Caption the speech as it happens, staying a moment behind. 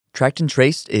Tracked and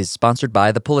Traced is sponsored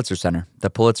by the Pulitzer Center. The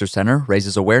Pulitzer Center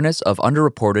raises awareness of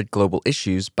underreported global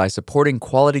issues by supporting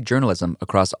quality journalism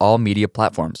across all media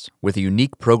platforms with a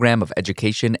unique program of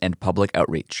education and public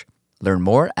outreach. Learn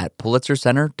more at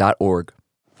pulitzercenter.org.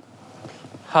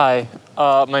 Hi,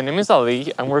 my name is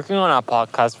Ali. I'm working on a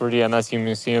podcast for the MSU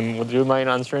Museum. Would you mind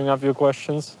answering a few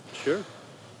questions? Sure.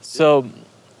 So,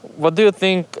 what do you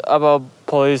think about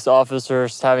police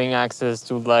officers having access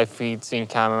to live feeds in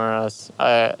cameras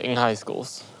in high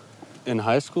schools? In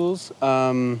high schools,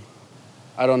 I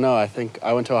don't know. I think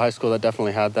I went to a high school that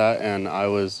definitely had that, and I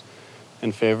was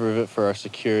in favor of it for our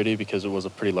security because it was a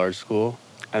pretty large school.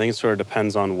 I think it sort of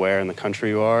depends on where in the country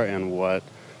you are and what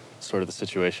sort of the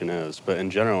situation is. But in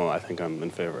general, I think I'm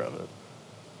in favor of it.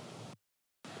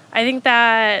 I think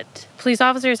that police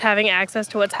officers having access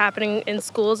to what's happening in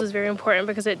schools is very important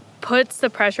because it puts the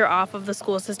pressure off of the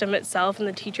school system itself and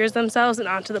the teachers themselves and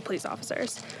onto the police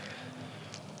officers.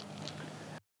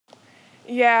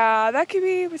 Yeah, that could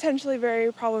be potentially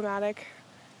very problematic.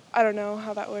 I don't know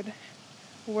how that would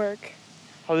work.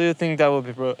 How do you think that would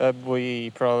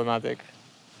be problematic?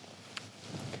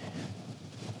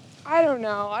 I don't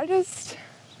know.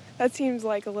 That seems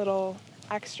like a little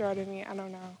extra to me. I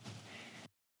don't know.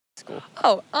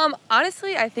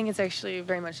 Honestly, I think it's actually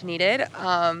very much needed. It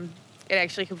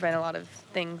actually could prevent a lot of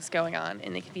things going on,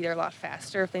 and they could be there a lot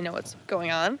faster if they know what's going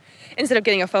on. Instead of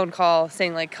getting a phone call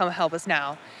saying, like, come help us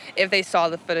now. If they saw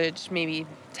the footage maybe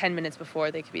 10 minutes before,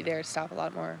 they could be there to stop a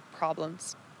lot more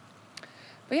problems.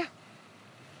 But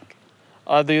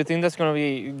yeah. Do you think that's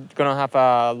gonna have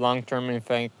a long-term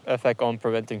effect on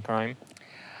preventing crime?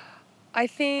 I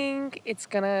think it's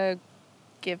gonna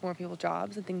give more people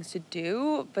jobs and things to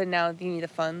do, but now you need the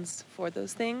funds for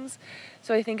those things.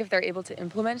 So I think if they're able to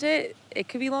implement it, it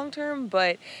could be long-term,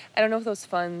 but I don't know if those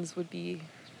funds would be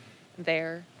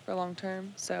there for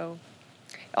long-term. So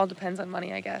it all depends on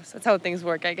money, I guess. That's how things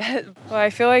work, I guess. Well,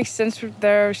 I feel like since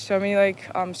there are so many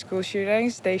school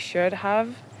shootings, they should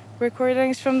have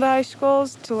recordings from the high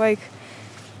schools to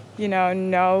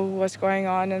know what's going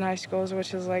on in high schools,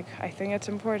 which is I think it's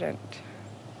important.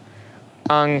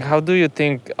 And how do you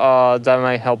think that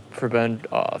might help prevent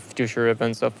future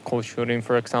events of school shooting,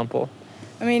 for example?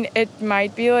 I mean, it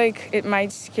might be it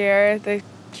might scare the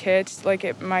kids.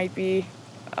 It might be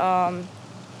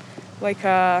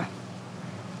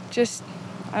just,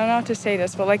 I don't know how to say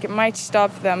this, but it might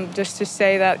stop them just to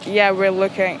say that, yeah,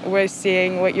 we're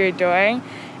seeing what you're doing.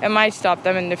 It might stop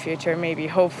them in the future, maybe,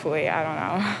 hopefully, I don't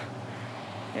know.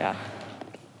 Yeah.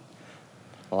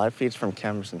 Live feeds from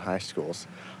cameras in high schools.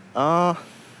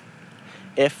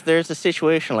 If there's a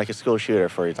situation like a school shooter,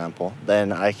 for example,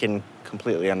 then I can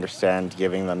completely understand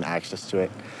giving them access to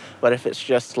it. But if it's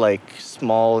just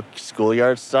small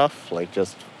schoolyard stuff,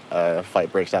 just a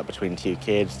fight breaks out between two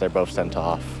kids, they're both sent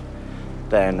off,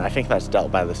 then I think that's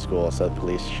dealt by the school, so the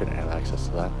police shouldn't have access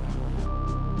to that.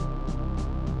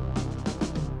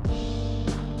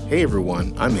 Hey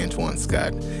everyone, I'm Antoine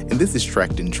Scott, and this is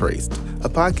Tracked and Traced, a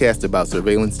podcast about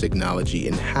surveillance technology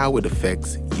and how it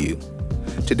affects you.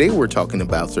 Today we're talking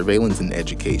about surveillance in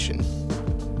education.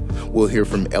 We'll hear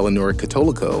from Eleanor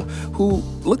Catolico, who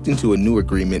looked into a new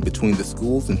agreement between the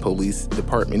schools and police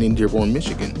department in Dearborn,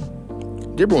 Michigan.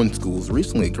 Dearborn Schools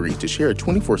recently agreed to share a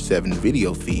 24/7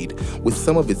 video feed with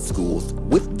some of its schools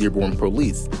with Dearborn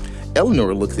Police.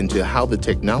 Eleanor looks into how the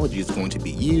technology is going to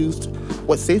be used,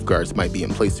 what safeguards might be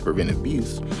in place to prevent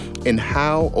abuse, and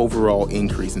how overall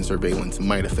increase in surveillance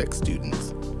might affect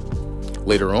students.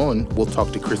 Later on, we'll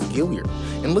talk to Chris Gilliard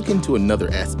and look into another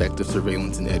aspect of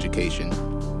surveillance in education.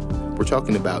 We're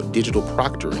talking about digital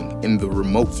proctoring and the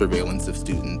remote surveillance of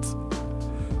students.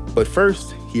 But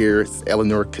first, here's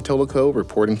Eleanor Catolico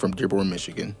reporting from Dearborn,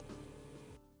 Michigan.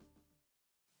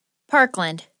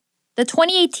 Parkland. The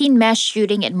 2018 mass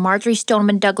shooting at Marjory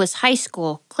Stoneman Douglas High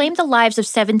School claimed the lives of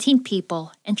 17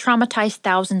 people and traumatized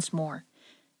thousands more.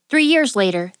 3 years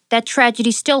later, that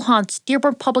tragedy still haunts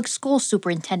Dearborn Public School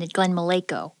Superintendent Glenn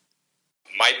Maleko.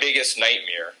 My biggest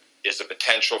nightmare is the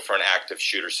potential for an active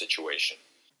shooter situation.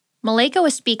 Maleko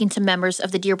is speaking to members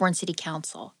of the Dearborn City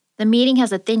Council. The meeting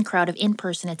has a thin crowd of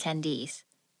in-person attendees.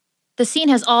 The scene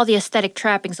has all the aesthetic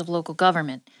trappings of local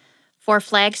government. 4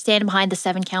 flags stand behind the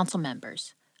 7 council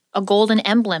members. A golden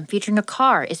emblem featuring a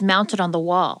car is mounted on the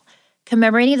wall,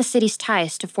 commemorating the city's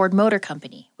ties to Ford Motor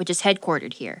Company, which is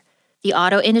headquartered here. The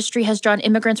auto industry has drawn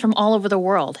immigrants from all over the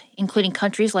world, including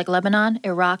countries like Lebanon,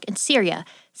 Iraq, and Syria,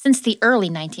 since the early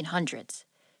 1900s.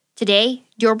 Today,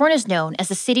 Dearborn is known as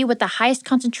the city with the highest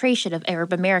concentration of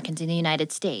Arab Americans in the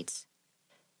United States.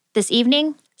 This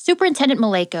evening, Superintendent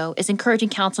Maleko is encouraging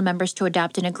council members to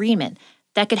adopt an agreement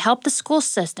that could help the school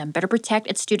system better protect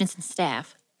its students and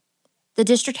staff. The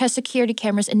district has security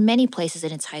cameras in many places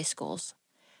in its high schools,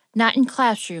 not in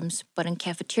classrooms, but in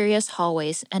cafeterias,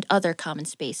 hallways, and other common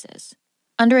spaces.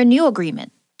 Under a new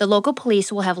agreement, the local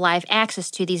police will have live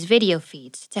access to these video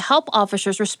feeds to help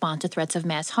officers respond to threats of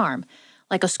mass harm,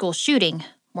 like a school shooting,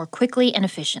 more quickly and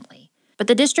efficiently. But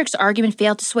the district's argument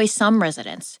failed to sway some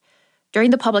residents.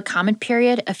 During the public comment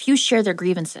period, a few shared their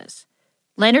grievances.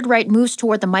 Leonard Wright moves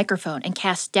toward the microphone and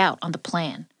casts doubt on the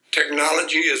plan.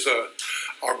 Technology is a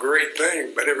great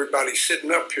thing, but everybody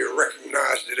sitting up here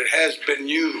recognizes that it has been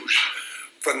used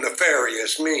for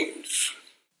nefarious means.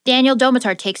 Daniel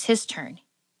Domitar takes his turn.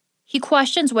 He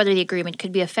questions whether the agreement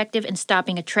could be effective in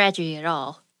stopping a tragedy at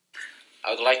all.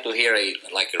 I would like to hear a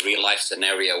real-life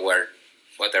scenario where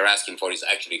what they're asking for is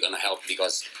actually going to help,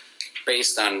 because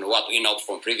based on what we know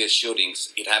from previous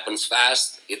shootings, it happens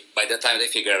fast. By the time they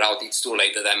figure it out, it's too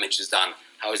late. The damage is done.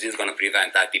 How is this going to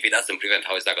prevent that? If it doesn't prevent,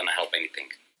 how is that going to help anything?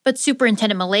 But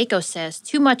Superintendent Maleko says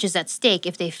too much is at stake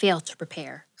if they fail to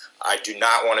prepare. I do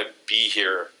not want to be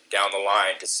here down the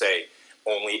line to say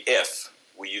only if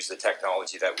we use the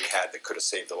technology that we had that could have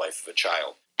saved the life of a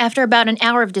child. After about an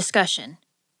hour of discussion,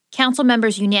 council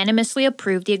members unanimously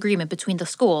approved the agreement between the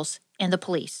schools and the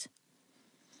police.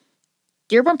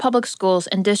 Dearborn Public Schools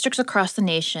and districts across the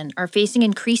nation are facing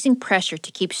increasing pressure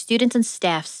to keep students and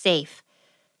staff safe.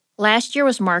 Last year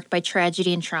was marked by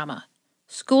tragedy and trauma.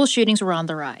 School shootings were on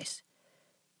the rise.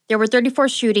 There were 34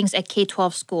 shootings at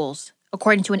K-12 schools,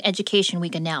 according to an Education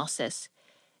Week analysis.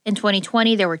 In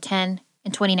 2020, there were 10.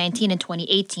 In 2019 and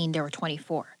 2018, there were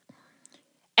 24.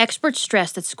 Experts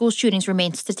stress that school shootings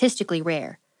remain statistically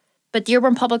rare, but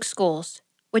Dearborn Public Schools,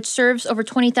 which serves over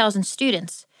 20,000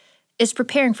 students, is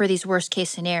preparing for these worst-case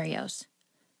scenarios.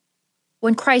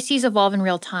 When crises evolve in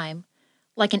real time,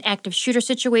 like an active shooter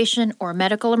situation or a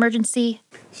medical emergency,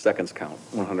 seconds count,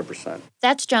 100%.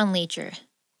 That's John Leacher,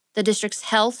 the district's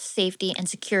health, safety, and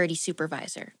security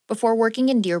supervisor. Before working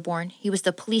in Dearborn, he was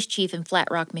the police chief in Flat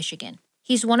Rock, Michigan.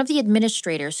 He's one of the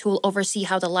administrators who will oversee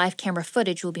how the live camera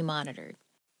footage will be monitored.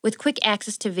 With quick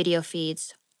access to video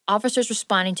feeds, officers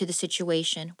responding to the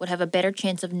situation would have a better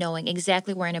chance of knowing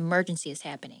exactly where an emergency is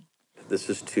happening. This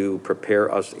is to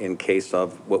prepare us in case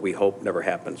of what we hope never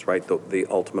happens, right? The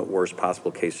ultimate worst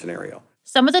possible case scenario.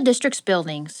 Some of the district's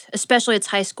buildings, especially its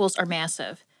high schools, are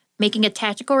massive, making a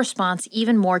tactical response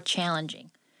even more challenging.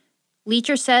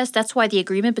 Leacher says that's why the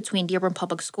agreement between Dearborn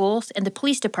Public Schools and the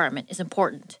police department is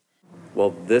important.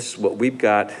 Well, what we've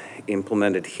got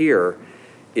implemented here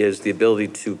is the ability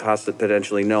to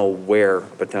potentially know where a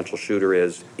potential shooter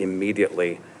is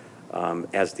immediately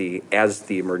as the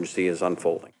emergency is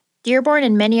unfolding. Dearborn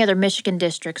and many other Michigan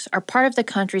districts are part of the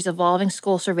country's evolving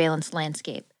school surveillance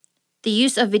landscape. The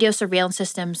use of video surveillance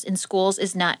systems in schools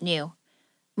is not new.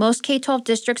 Most K-12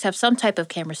 districts have some type of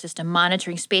camera system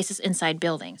monitoring spaces inside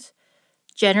buildings.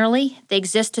 Generally, they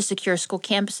exist to secure school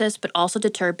campuses but also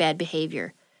deter bad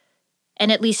behavior.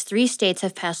 And at least 3 states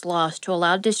have passed laws to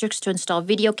allow districts to install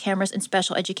video cameras in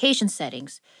special education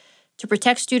settings to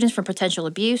protect students from potential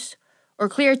abuse or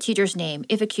clear a teacher's name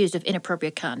if accused of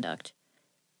inappropriate conduct.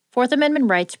 Fourth Amendment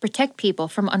rights protect people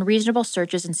from unreasonable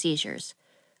searches and seizures,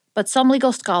 but some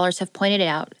legal scholars have pointed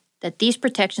out that these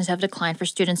protections have declined for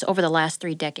students over the last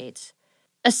 3 decades.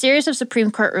 A series of Supreme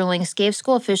Court rulings gave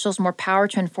school officials more power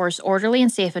to enforce orderly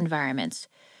and safe environments,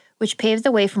 which paved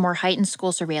the way for more heightened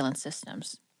school surveillance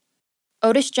systems.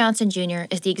 Otis Johnson Jr.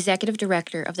 is the executive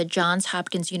director of the Johns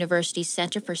Hopkins University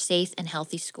Center for Safe and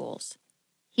Healthy Schools.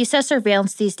 He says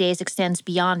surveillance these days extends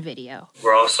beyond video.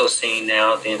 We're also seeing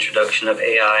now the introduction of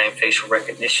AI and facial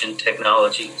recognition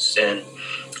technologies, and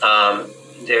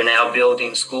they're now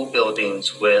building school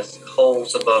buildings with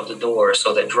holes above the door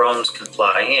so that drones can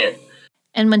fly in.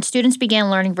 And when students began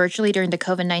learning virtually during the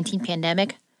COVID-19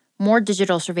 pandemic, more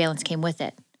digital surveillance came with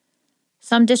it.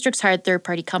 Some districts hired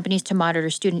third-party companies to monitor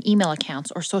student email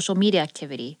accounts or social media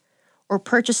activity, or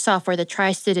purchase software that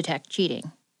tries to detect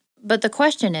cheating. But the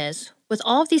question is, with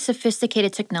all of these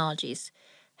sophisticated technologies,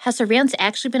 has surveillance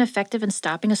actually been effective in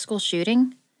stopping a school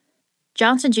shooting?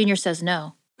 Johnson Jr. says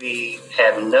no. We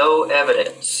have no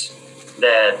evidence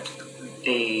that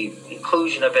the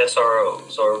inclusion of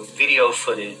SROs or video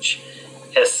footage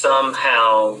has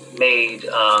somehow made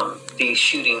these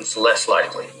shootings less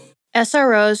likely.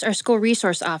 SROs are school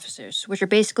resource officers, which are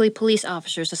basically police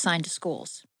officers assigned to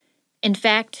schools. In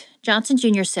fact, Johnson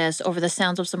Jr. says over the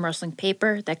sounds of some rustling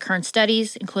paper that current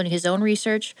studies, including his own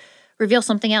research, reveal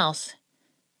something else.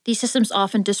 These systems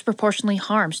often disproportionately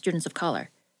harm students of color.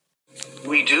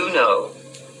 We do know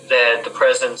that the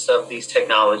presence of these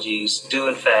technologies do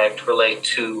in fact relate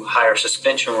to higher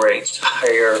suspension rates,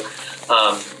 higher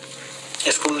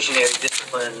exclusionary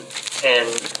discipline, and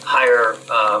higher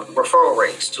referral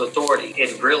rates to authority.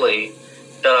 It really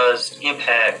does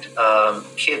impact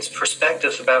kids'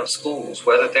 perspectives about schools,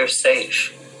 whether they're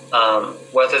safe,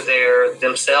 whether they're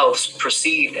themselves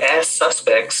perceived as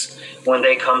suspects when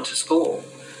they come to school.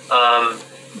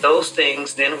 Those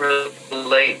things then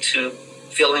relate to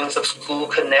feelings of school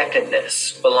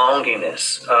connectedness,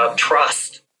 belongingness,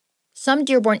 trust. Some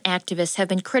Dearborn activists have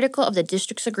been critical of the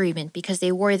district's agreement because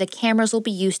they worry the cameras will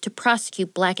be used to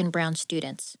prosecute Black and brown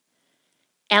students.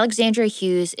 Alexandria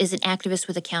Hughes is an activist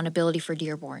with Accountability for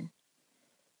Dearborn.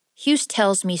 Hughes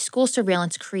tells me school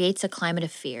surveillance creates a climate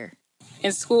of fear.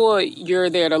 In school, you're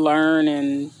there to learn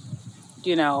and,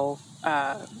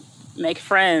 make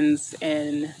friends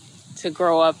and to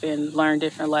grow up and learn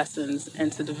different lessons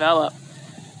and to develop.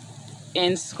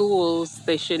 In schools,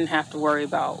 they shouldn't have to worry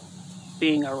about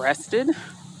being arrested.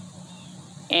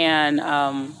 And,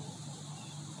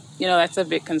 that's a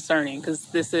bit concerning because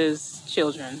this is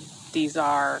children. These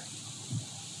are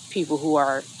people who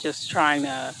are just trying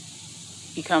to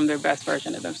become their best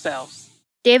version of themselves.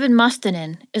 David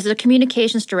Mustonen is the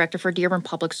communications director for Dearborn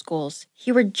Public Schools.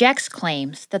 He rejects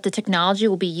claims that the technology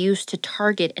will be used to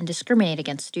target and discriminate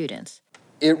against students.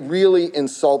 It really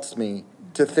insults me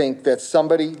to think that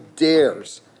somebody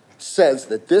says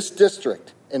that this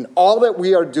district and all that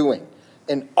we are doing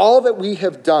and all that we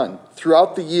have done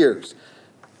throughout the years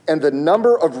and the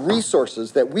number of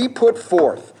resources that we put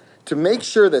forth to make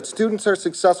sure that students are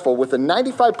successful with a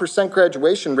 95%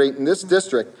 graduation rate in this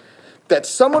district, that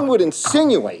someone would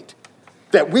insinuate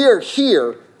that we are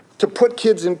here to put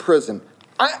kids in prison.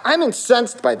 I'm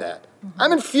incensed by that.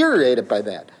 I'm infuriated by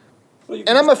that. And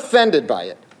I'm offended by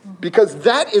it because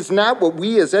that is not what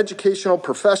we as educational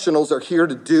professionals are here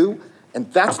to do,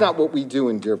 and that's not what we do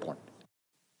in Dearborn.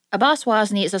 Abbas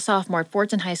Wozni is a sophomore at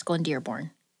Fordson High School in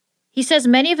Dearborn. He says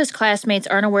many of his classmates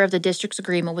aren't aware of the district's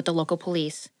agreement with the local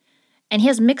police, and he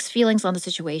has mixed feelings on the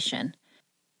situation.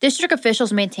 District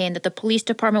officials maintain that the police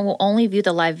department will only view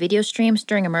the live video streams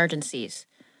during emergencies.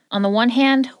 On the one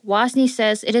hand, Wozni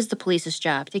says it is the police's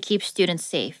job to keep students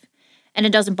safe, and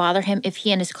it doesn't bother him if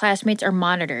he and his classmates are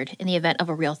monitored in the event of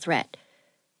a real threat.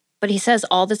 But he says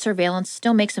all the surveillance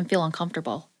still makes him feel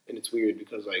uncomfortable. And it's weird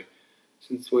because,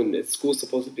 since when school's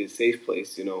supposed to be a safe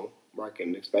place, where I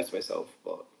can express myself,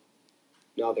 but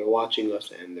now they're watching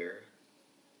us and they're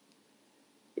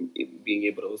being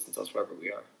able to listen to us wherever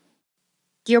we are.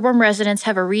 Dearborn residents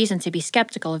have a reason to be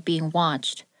skeptical of being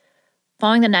watched.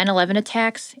 Following the 9/11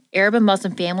 attacks, Arab and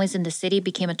Muslim families in the city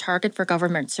became a target for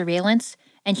government surveillance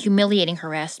and humiliating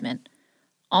harassment,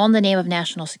 all in the name of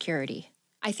national security.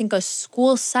 I think a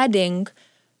school setting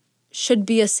should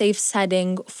be a safe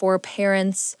setting for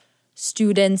parents,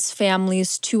 students,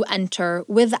 families to enter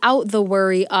without the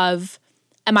worry of,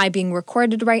 am I being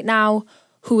recorded right now?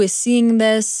 Who is seeing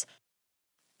this?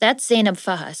 That's Zainab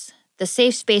Fahas, the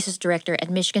Safe Spaces Director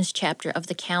at Michigan's chapter of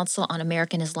the Council on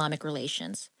American Islamic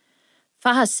Relations.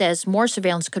 Fahas says more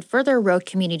surveillance could further erode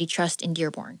community trust in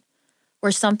Dearborn,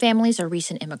 where some families are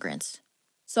recent immigrants.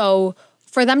 So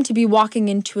for them to be walking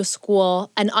into a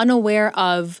school and unaware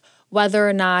of whether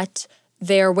or not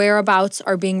their whereabouts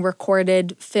are being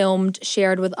recorded, filmed,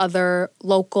 shared with other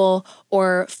local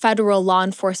or federal law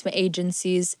enforcement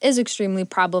agencies is extremely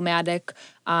problematic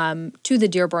to the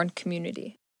Dearborn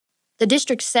community. The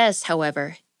district says,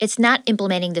 however, it's not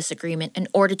implementing this agreement in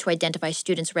order to identify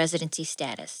students' residency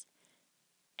status.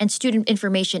 And student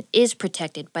information is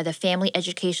protected by the Family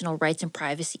Educational Rights and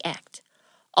Privacy Act,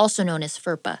 also known as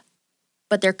FERPA.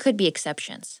 But there could be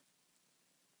exceptions.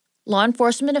 Law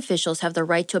enforcement officials have the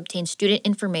right to obtain student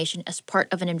information as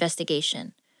part of an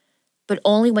investigation, but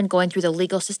only when going through the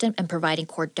legal system and providing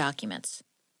court documents.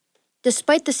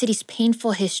 Despite the city's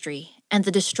painful history and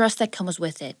the distrust that comes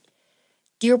with it,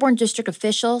 Dearborn district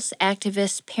officials,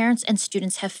 activists, parents, and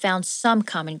students have found some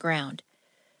common ground,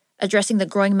 addressing the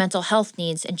growing mental health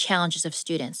needs and challenges of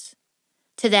students.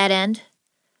 To that end,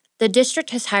 the district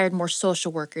has hired more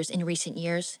social workers in recent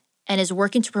years and is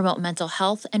working to promote mental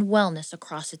health and wellness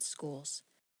across its schools.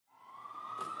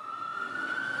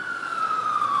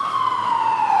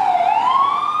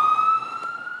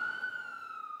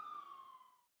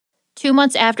 Two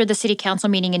months after the city council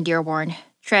meeting in Dearborn,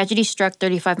 tragedy struck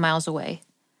 35 miles away.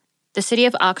 The city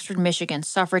of Oxford, Michigan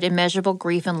suffered immeasurable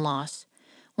grief and loss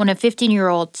when a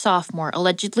 15-year-old sophomore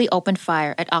allegedly opened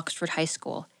fire at Oxford High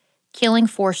School, killing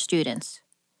 4 students.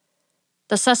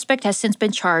 The suspect has since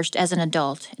been charged as an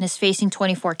adult and is facing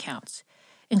 24 counts,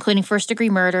 including first-degree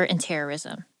murder and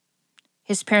terrorism.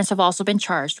 His parents have also been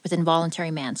charged with involuntary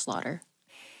manslaughter.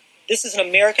 This is an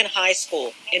American high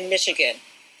school in Michigan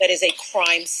that is a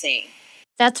crime scene.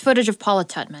 That's footage of Paula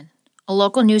Tutman, a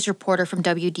local news reporter from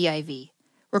WDIV,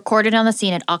 recorded on the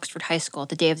scene at Oxford High School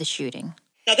the day of the shooting.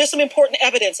 Now, there's some important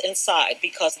evidence inside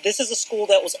because this is a school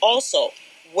that was also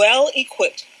well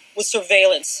equipped with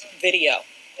surveillance video.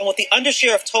 And what the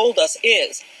undersheriff told us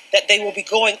is that they will be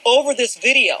going over this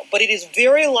video, but it is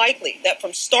very likely that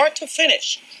from start to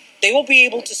finish, they will be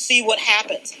able to see what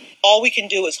happens. All we can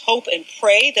do is hope and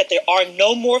pray that there are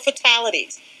no more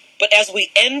fatalities. But as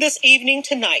we end this evening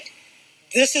tonight,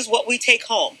 this is what we take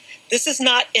home. This is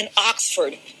not an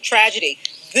Oxford tragedy.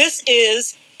 This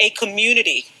is a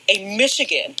community, a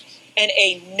Michigan, and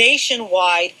a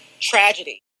nationwide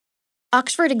tragedy.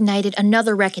 Oxford ignited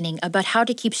another reckoning about how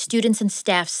to keep students and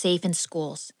staff safe in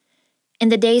schools. In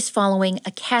the days following,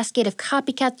 a cascade of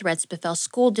copycat threats befell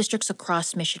school districts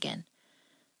across Michigan.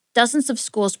 Dozens of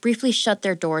schools briefly shut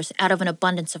their doors out of an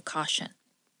abundance of caution.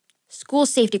 School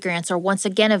safety grants are once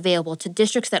again available to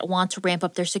districts that want to ramp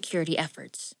up their security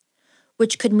efforts,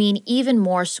 which could mean even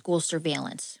more school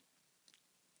surveillance.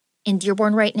 In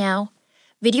Dearborn right now,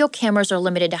 video cameras are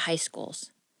limited to high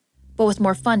schools. But with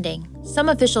more funding, some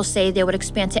officials say they would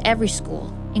expand to every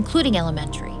school, including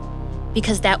elementary,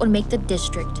 because that would make the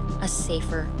district a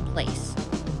safer place.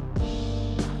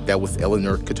 That was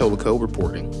Eleanor Catolico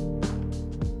reporting.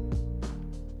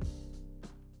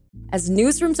 As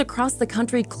newsrooms across the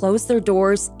country close their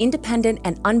doors, independent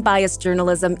and unbiased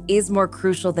journalism is more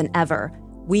crucial than ever.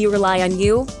 We rely on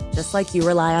you, just like you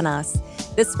rely on us.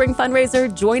 This spring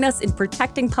fundraiser, join us in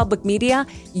protecting public media.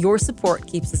 Your support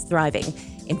keeps us thriving.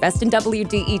 Invest in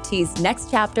WDET's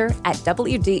next chapter at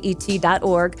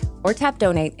WDET.org or tap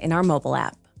donate in our mobile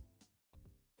app.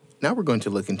 Now we're going to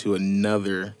look into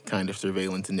another kind of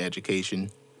surveillance in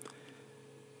education.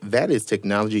 That is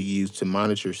technology used to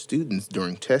monitor students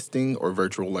during testing or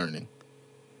virtual learning.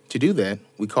 To do that,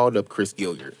 we called up Chris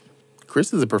Gilliard.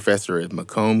 Chris is a professor at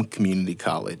Macomb Community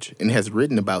College and has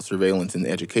written about surveillance in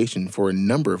education for a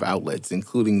number of outlets,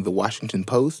 including The Washington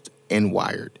Post and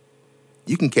Wired.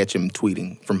 You can catch him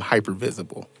tweeting from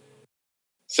Hypervisible.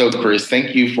 So, Chris,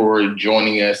 thank you for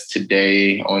joining us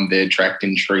today on the Track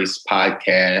and Trace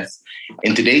podcast.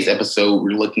 In today's episode,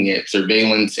 we're looking at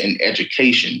surveillance in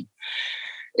education.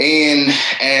 And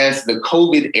as the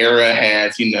COVID era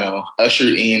has,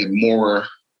 ushered in more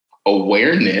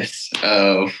awareness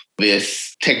of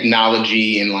this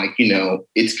technology and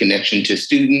its connection to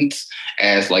students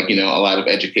as a lot of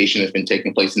education has been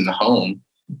taking place in the home,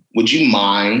 would you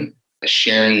mind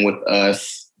sharing with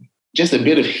us just a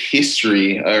bit of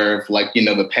history of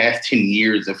the past 10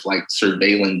 years of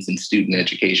surveillance in student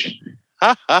education?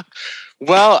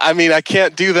 Well, I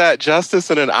can't do that justice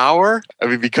in an hour,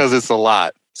 because it's a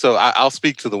lot. So I'll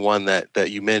speak to the one that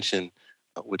you mentioned,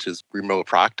 which is remote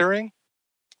proctoring.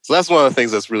 So that's one of the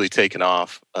things that's really taken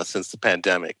off since the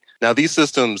pandemic. Now, these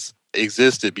systems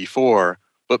existed before,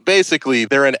 but basically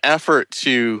they're an effort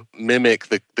to mimic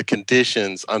the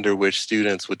conditions under which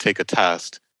students would take a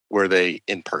test were they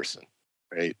in person,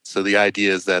 right? So the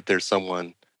idea is that there's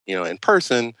someone, in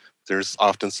person, there's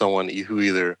often someone who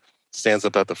either stands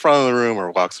up at the front of the room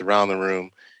or walks around the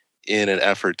room in an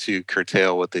effort to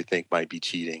curtail what they think might be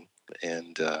cheating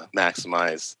and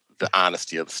maximize the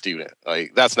honesty of the student.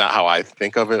 That's not how I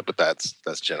think of it, but that's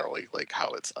generally how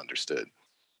it's understood.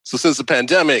 So since the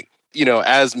pandemic,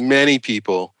 as many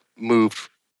people moved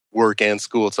work and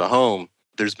school to home,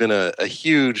 there's been a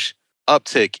huge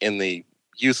uptick in the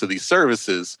use of these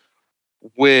services,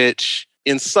 which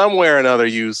in some way or another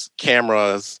use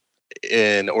cameras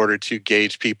in order to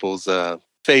gauge people's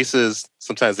faces.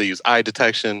 Sometimes they use eye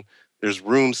detection. There's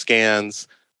room scans.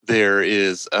 There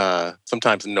is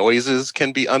sometimes noises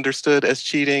can be understood as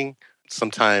cheating.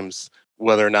 Sometimes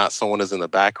whether or not someone is in the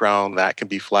background, that can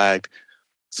be flagged.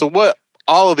 So what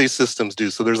all of these systems do,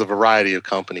 so there's a variety of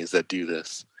companies that do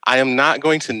this. I am not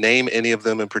going to name any of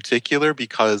them in particular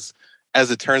because,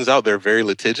 as it turns out, they're very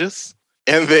litigious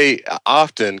and they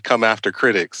often come after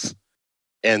critics.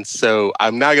 And so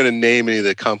I'm not going to name any of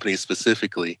the companies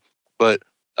specifically, but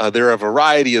there are a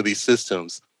variety of these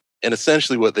systems. And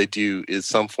essentially what they do is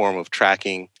some form of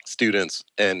tracking students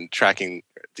and tracking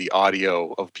the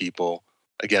audio of people.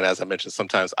 Again, as I mentioned,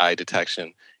 sometimes eye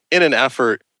detection in an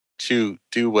effort to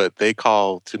do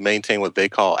to maintain what they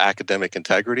call academic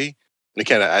integrity. And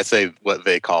again, I say what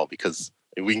they call because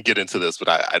we can get into this, but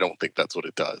I don't think that's what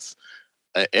it does.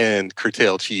 And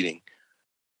curtail cheating.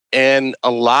 And a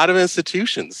lot of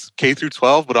institutions, K through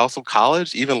 12, but also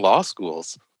college, even law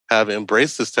schools, have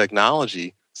embraced this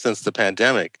technology since the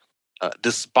pandemic,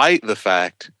 despite the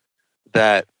fact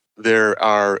that there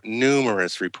are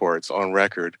numerous reports on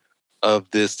record of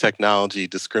this technology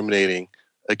discriminating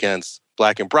against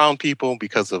Black and brown people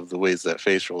because of the ways that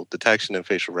facial detection and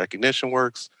facial recognition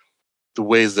works, the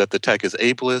ways that the tech is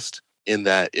ableist, in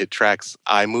that it tracks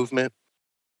eye movement,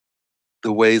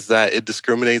 the ways that it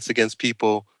discriminates against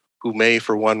people who may,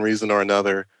 for one reason or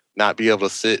another, not be able to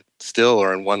sit still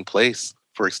or in one place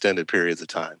for extended periods of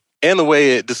time, and the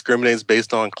way it discriminates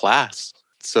based on class.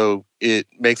 So it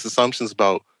makes assumptions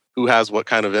about who has what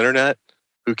kind of internet,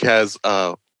 who has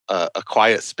a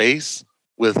quiet space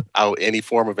without any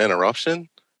form of interruption,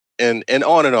 and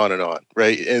on and on and on,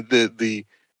 right?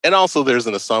 And also there's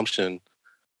an assumption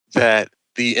that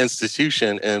the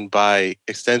institution, and by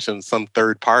extension some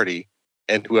third party,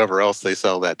 and whoever else they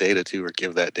sell that data to or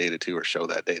give that data to or show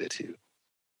that data to,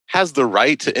 has the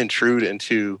right to intrude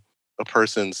into a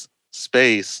person's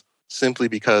space simply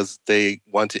because they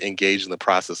want to engage in the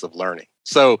process of learning.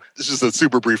 So this is just a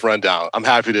super brief rundown. I'm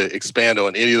happy to expand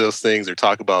on any of those things or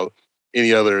talk about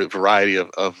any other variety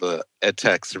of ed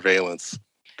tech surveillance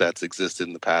that's existed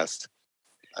in the past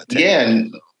 10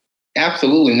 years.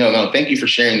 Absolutely. No, thank you for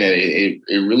sharing that. It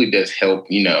really does help,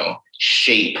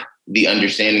 shape the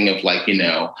understanding of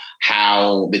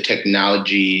how the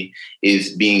technology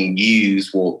is being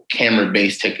used. Well,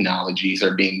 camera-based technologies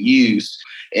are being used.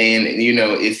 And,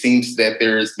 it seems that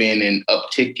there's been an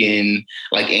uptick in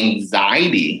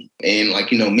anxiety and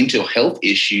mental health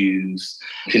issues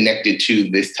connected to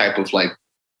this type of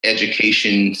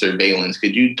education surveillance.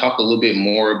 Could you talk a little bit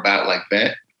more about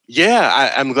that?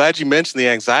 Yeah, I'm glad you mentioned the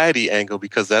anxiety angle,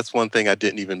 because that's one thing I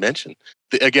didn't even mention.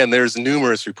 Again, there's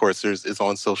numerous reports. It's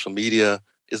on social media.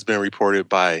 It's been reported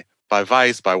by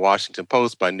Vice, by Washington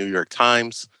Post, by New York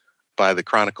Times, by the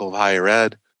Chronicle of Higher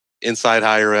Ed, Inside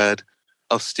Higher Ed,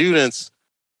 of students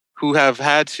who have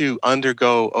had to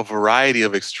undergo a variety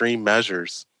of extreme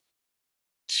measures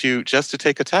just to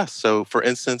take a test. So, for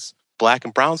instance, Black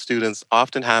and brown students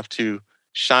often have to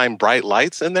shine bright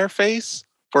lights in their face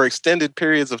for extended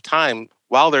periods of time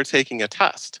while they're taking a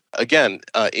test. Again,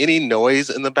 any noise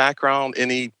in the background,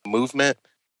 any movement,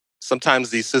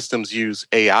 sometimes these systems use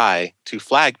AI to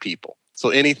flag people. So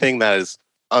anything that is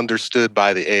understood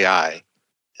by the AI,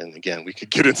 and again, we could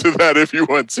get into that if you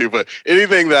want to, but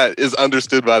anything that is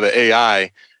understood by the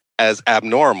AI as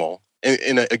abnormal,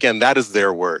 and again, that is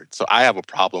their word. So I have a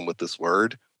problem with this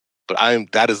word, but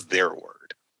that is their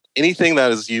word. Anything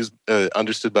that is used,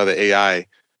 understood by the AI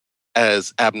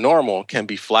as abnormal can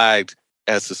be flagged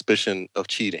as suspicion of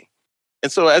cheating.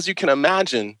 And so as you can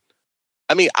imagine,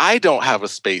 I don't have a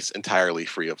space entirely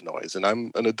free of noise, and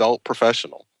I'm an adult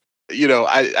professional.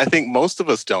 I think most of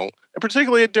us don't, and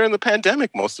particularly during the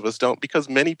pandemic, most of us don't, because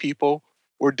many people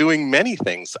were doing many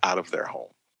things out of their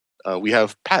home. We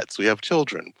have pets, we have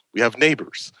children, we have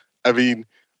neighbors.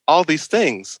 All these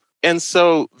things. And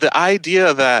so the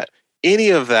idea that any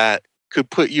of that could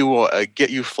get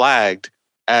you flagged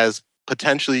as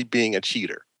potentially being a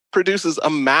cheater produces a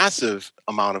massive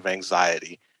amount of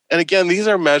anxiety. And again, these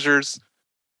are measures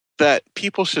that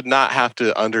people should not have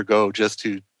to undergo just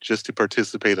to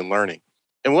participate in learning.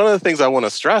 And one of the things I want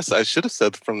to stress, I should have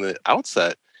said from the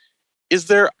outset, is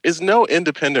there is no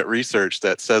independent research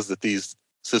that says that these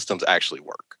systems actually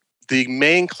work. The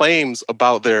main claims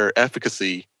about their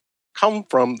efficacy come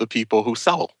from the people who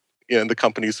sell, and the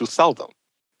companies who sell them.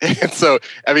 And so,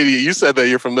 you said that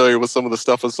you're familiar with some of the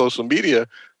stuff on social media,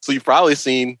 so you've probably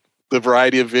seen the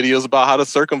variety of videos about how to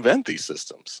circumvent these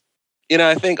systems.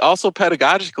 I think also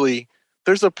pedagogically,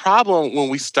 there's a problem when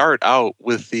we start out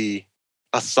with the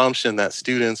assumption that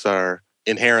students are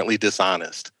inherently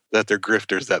dishonest, that they're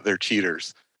grifters, that they're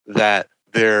cheaters, that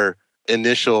their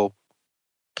initial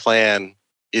plan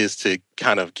is to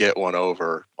kind of get one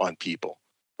over on people,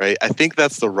 right? I think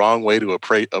that's the wrong way to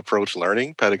approach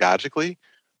learning pedagogically.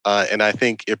 And I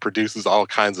think it produces all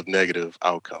kinds of negative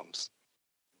outcomes.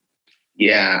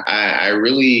 Yeah, I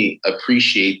really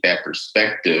appreciate that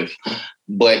perspective.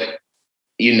 But,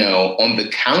 on the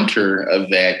counter of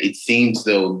that, it seems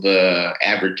though the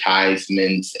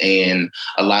advertisements and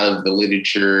a lot of the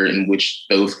literature in which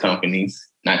those companies,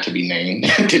 not to be named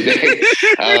today,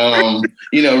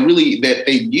 really that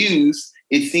they use,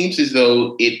 it seems as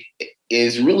though it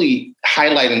is really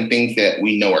highlighting things that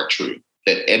we know are true,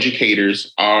 that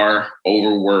educators are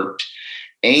overworked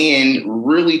and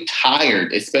really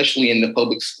tired, especially in the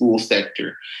public school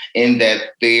sector, and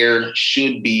that there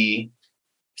should be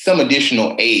some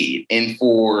additional aid. And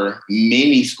for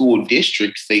many school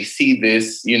districts, they see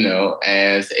this,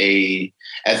 as a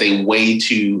way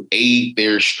to aid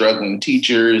their struggling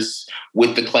teachers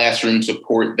with the classroom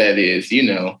support that is,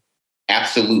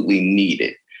 absolutely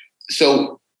needed.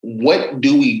 So what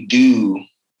do we do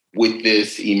with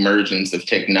this emergence of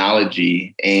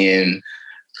technology and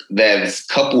that is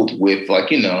coupled with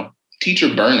teacher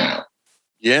burnout?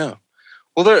 Yeah.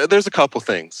 Well, there's a couple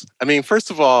things.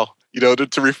 First of all,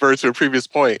 to refer to a previous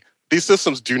point, these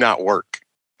systems do not work.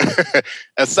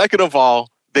 And second of all,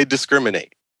 they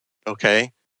discriminate.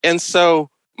 Okay. And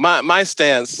so my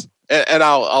stance, and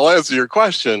I'll answer your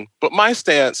question, but my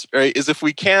stance, right, is if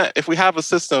we have a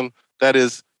system that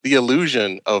is the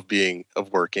illusion of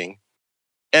working,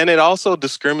 and it also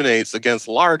discriminates against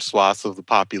large swaths of the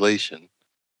population,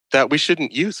 that we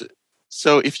shouldn't use it.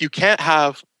 So if you can't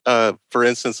have, for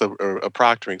instance, a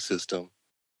proctoring system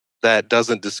that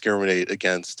doesn't discriminate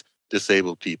against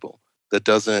disabled people, that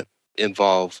doesn't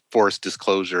involve forced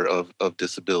disclosure of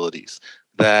disabilities,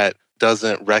 that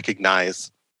doesn't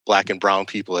recognize Black and brown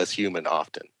people as human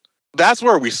often. That's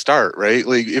where we start, right?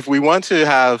 Like, if we want to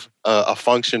have a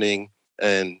functioning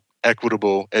and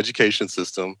equitable education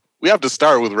system, we have to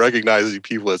start with recognizing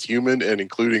people as human and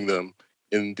including them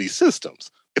in these systems.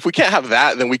 If we can't have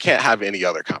that, then we can't have any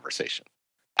other conversation.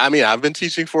 I mean, I've been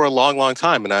teaching for a long, long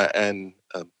time, and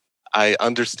I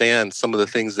understand some of the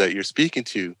things that you're speaking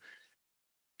to.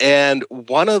 And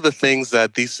one of the things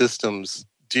that these systems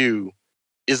do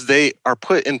is they are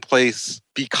put in place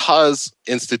because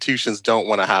institutions don't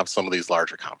want to have some of these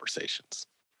larger conversations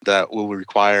that will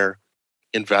require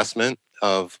investment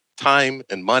of time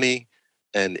and money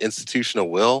and institutional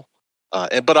will.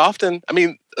 But often, I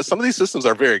mean, some of these systems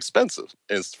are very expensive,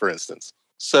 for instance.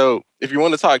 So if you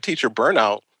want to talk teacher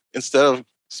burnout, instead of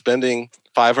spending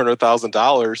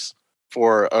 $500,000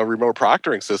 for a remote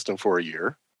proctoring system for a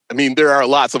year, I mean, there are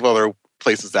lots of other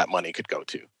places that money could go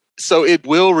to. So it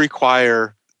will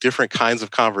require different kinds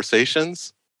of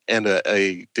conversations and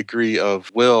a degree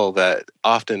of will that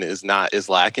often is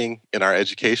lacking in our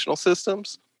educational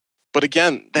systems. But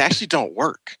again, they actually don't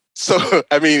work. So,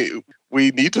 I mean,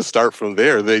 we need to start from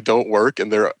there. They don't work,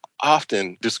 and they're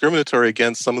often discriminatory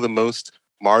against some of the most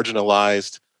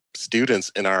marginalized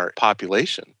students in our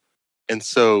population. And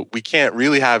so we can't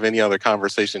really have any other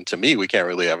conversation. To me, we can't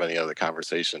really have any other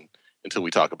conversation until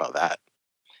we talk about that.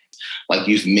 Like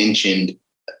you've mentioned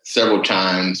several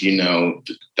times, you know,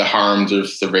 the harms of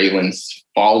surveillance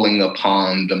falling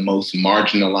upon the most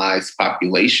marginalized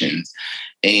populations.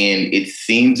 And it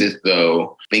seems as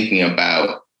though, thinking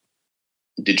about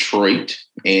Detroit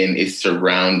and its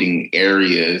surrounding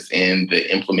areas and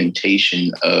the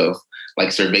implementation of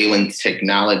like surveillance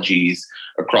technologies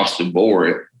across the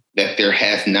board, that there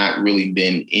has not really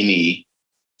been any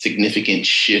significant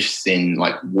shifts in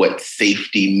like what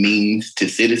safety means to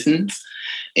citizens.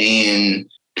 And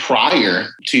prior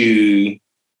to,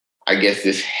 I guess,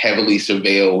 this heavily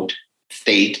surveilled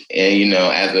state, and, you know,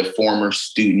 as a former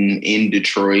student in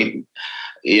Detroit,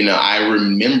 you know, I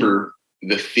remember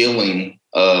the feeling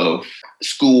of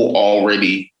school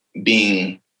already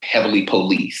being heavily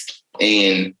policed.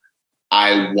 And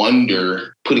I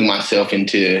wonder, putting myself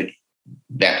into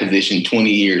that position 20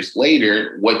 years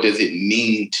later, what does it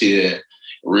mean to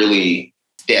really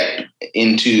step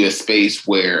into a space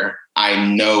where I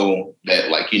know that,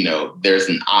 like, you know, there's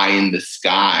an eye in the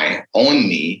sky on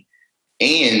me,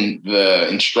 and the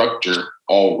instructor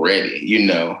already, you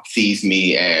know, sees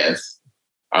me as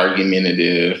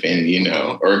argumentative and, you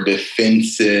know, or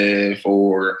defensive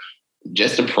or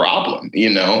just a problem, you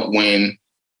know, when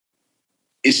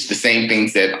it's the same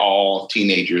things that all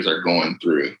teenagers are going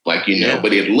through, like, you know,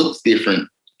 but it looks different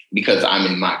because I'm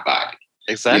in my body.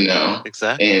 Exactly. You know?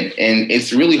 Exactly. And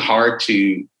it's really hard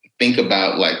to think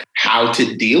about like how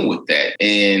to deal with that.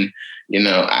 And, you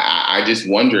know, I just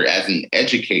wonder, as an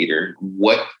educator,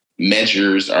 what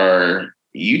measures are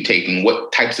you taking?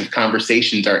 What types of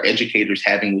conversations are educators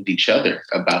having with each other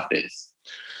about this?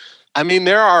 I mean,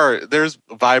 there's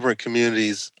vibrant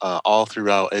communities all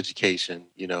throughout education,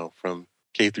 you know, from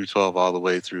K through 12 all the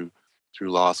way through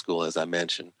law school, as I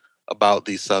mentioned, about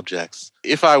these subjects.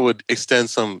 If I would extend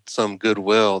some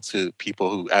goodwill to people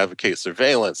who advocate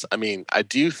surveillance, I mean, I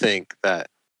do think that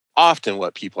often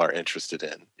what people are interested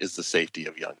in is the safety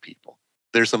of young people.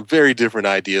 There's some very different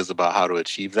ideas about how to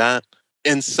achieve that.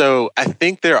 And so I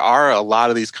think there are a lot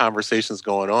of these conversations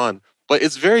going on, but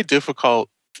it's very difficult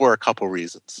for a couple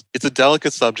reasons. It's a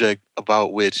delicate subject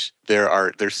about which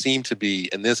there seem to be,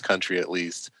 in this country at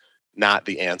least, not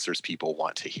the answers people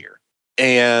want to hear.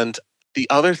 And the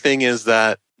other thing is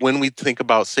that when we think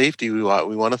about safety, we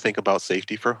want to think about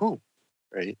safety for whom,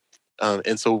 right?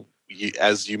 And so,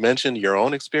 as you mentioned, your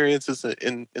own experiences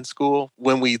in school,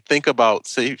 when we think about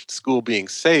school being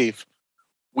safe,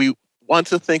 we want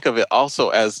to think of it also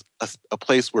as a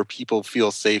place where people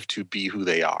feel safe to be who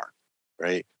they are,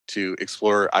 right? To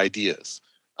explore ideas,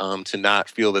 to not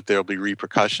feel that there'll be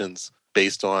repercussions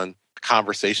based on a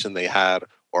conversation they had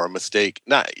or a mistake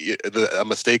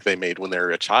they made when they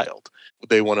were a child.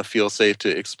 They want to feel safe to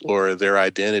explore their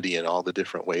identity in all the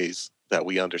different ways that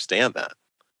we understand that.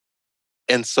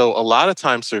 And so a lot of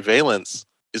times surveillance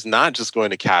is not just going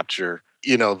to capture,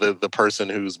 the person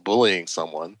who's bullying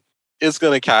someone. It's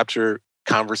going to capture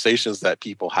conversations that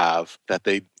people have that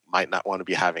they might not want to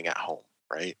be having at home,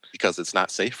 right? Because it's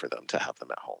not safe for them to have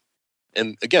them at home.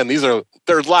 And again,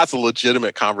 there's lots of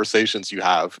legitimate conversations you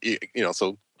have,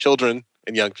 so children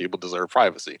and young people deserve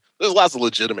privacy. There's lots of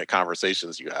legitimate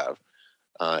conversations you have.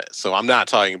 So I'm not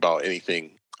talking about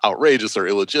anything outrageous or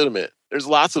illegitimate. There's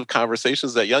lots of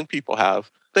conversations that young people have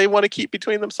they want to keep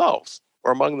between themselves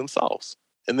or among themselves,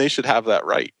 and they should have that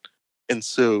right. And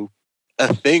so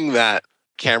a thing that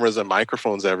cameras and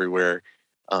microphones everywhere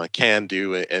can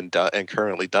do and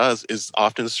currently does is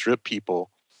often strip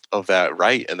people of that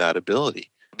right and that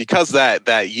ability. Because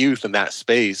that youth and that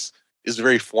space is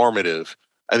very formative,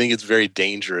 I think it's very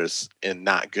dangerous and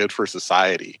not good for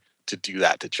society to do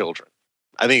that to children.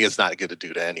 I think it's not good to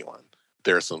do to anyone.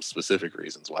 There are some specific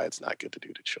reasons why it's not good to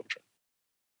do to children.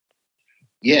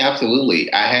 Yeah,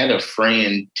 absolutely. I had a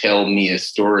friend tell me a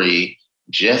story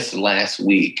just last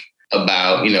week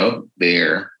about,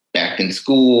 they're back in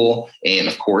school and,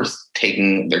 of course,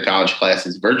 taking their college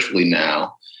classes virtually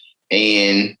now.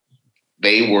 And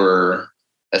they were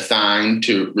assigned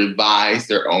to revise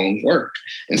their own work.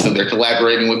 And so they're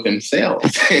collaborating with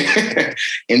themselves.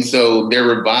 And so their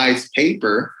revised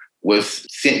paper was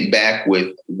sent back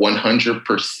with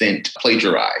 100%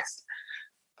 plagiarized.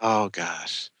 Oh,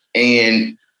 gosh.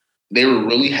 And they were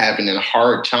really having a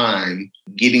hard time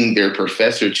getting their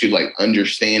professor to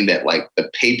understand that the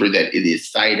paper that it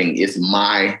is citing is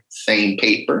my same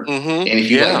paper. Mm-hmm. And if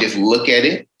you just look at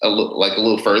it a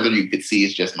little further, you could see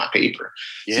it's just my paper.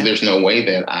 Yeah. So there's no way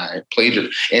that I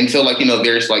plagiarized. And so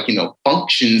there's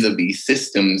functions of these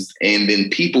systems, and then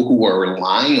people who are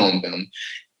relying on them,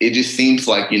 it just seems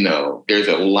there's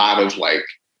a lot of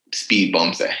speed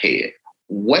bumps ahead.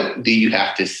 What do you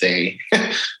have to say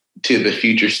to the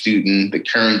future student, the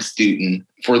current student,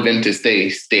 for them to stay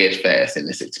steadfast in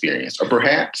this experience, or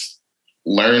perhaps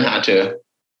learn how to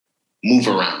move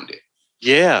around it?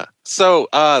 Yeah. So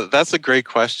that's a great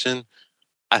question.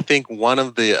 I think one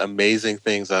of the amazing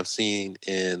things I've seen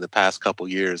in the past couple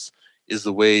years is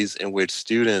the ways in which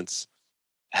students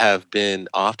have been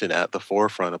often at the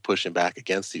forefront of pushing back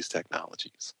against these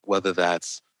technologies, whether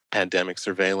that's pandemic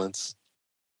surveillance,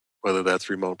 whether that's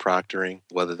remote proctoring,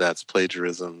 whether that's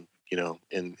plagiarism,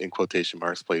 in quotation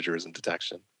marks, plagiarism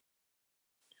detection.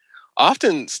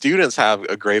 Often students have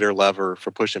a greater lever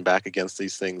for pushing back against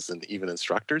these things than even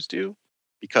instructors do,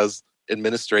 because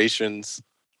administrations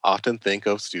often think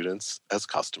of students as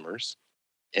customers,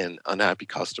 and unhappy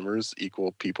customers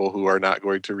equal people who are not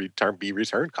going to be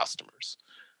return customers.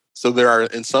 So there are,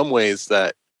 in some ways,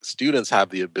 that students have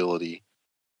the ability,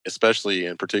 especially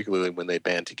and particularly when they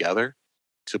band together,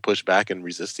 to push back and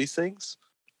resist these things.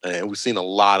 And we've seen a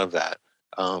lot of that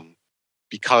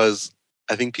because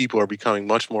I think people are becoming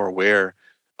much more aware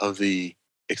of the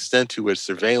extent to which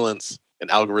surveillance and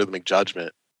algorithmic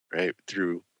judgment, right,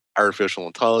 through artificial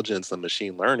intelligence and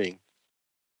machine learning,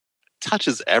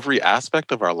 touches every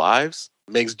aspect of our lives,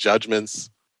 makes judgments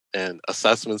and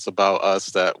assessments about us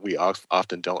that we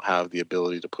often don't have the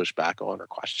ability to push back on or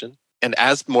question. And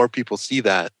as more people see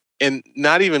that, and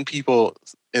not even people,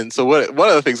 and so one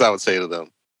of the things I would say to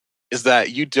them is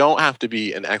that you don't have to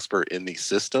be an expert in these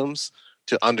systems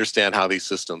to understand how these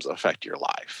systems affect your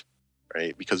life,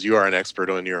 right? Because you are an expert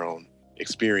on your own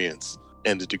experience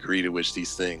and the degree to which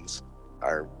these things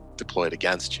are deployed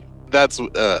against you. That's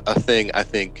a thing I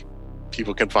think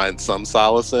people can find some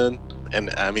solace in. And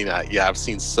I mean, I've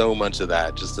seen so much of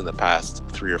that just in the past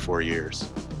 3 or 4 years.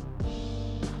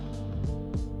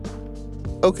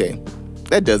 Okay,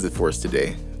 that does it for us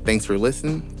today. Thanks for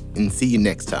listening, and see you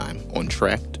next time on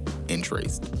Tracked and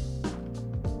Traced.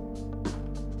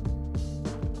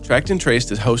 Tracked and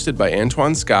Traced is hosted by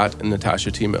Antoine Scott and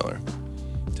Natasha T. Miller.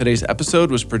 Today's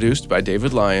episode was produced by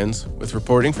David Lyons, with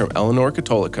reporting from Eleanor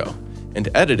Catolico, and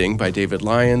editing by David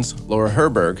Lyons, Laura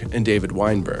Herberg, and David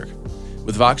Weinberg,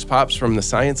 with Vox Pops from the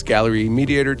Science Gallery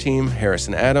Mediator team,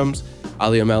 Harrison Adams,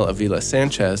 Aliamel Avila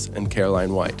Sanchez, and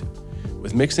Caroline White,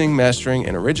 with mixing, mastering,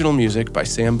 and original music by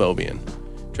Sam Bobian.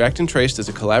 Tracked and Traced is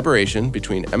a collaboration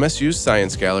between MSU's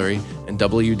Science Gallery and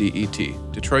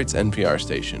WDET, Detroit's NPR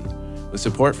station, with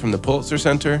support from the Pulitzer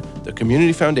Center, the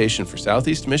Community Foundation for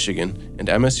Southeast Michigan, and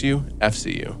MSU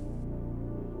FCU.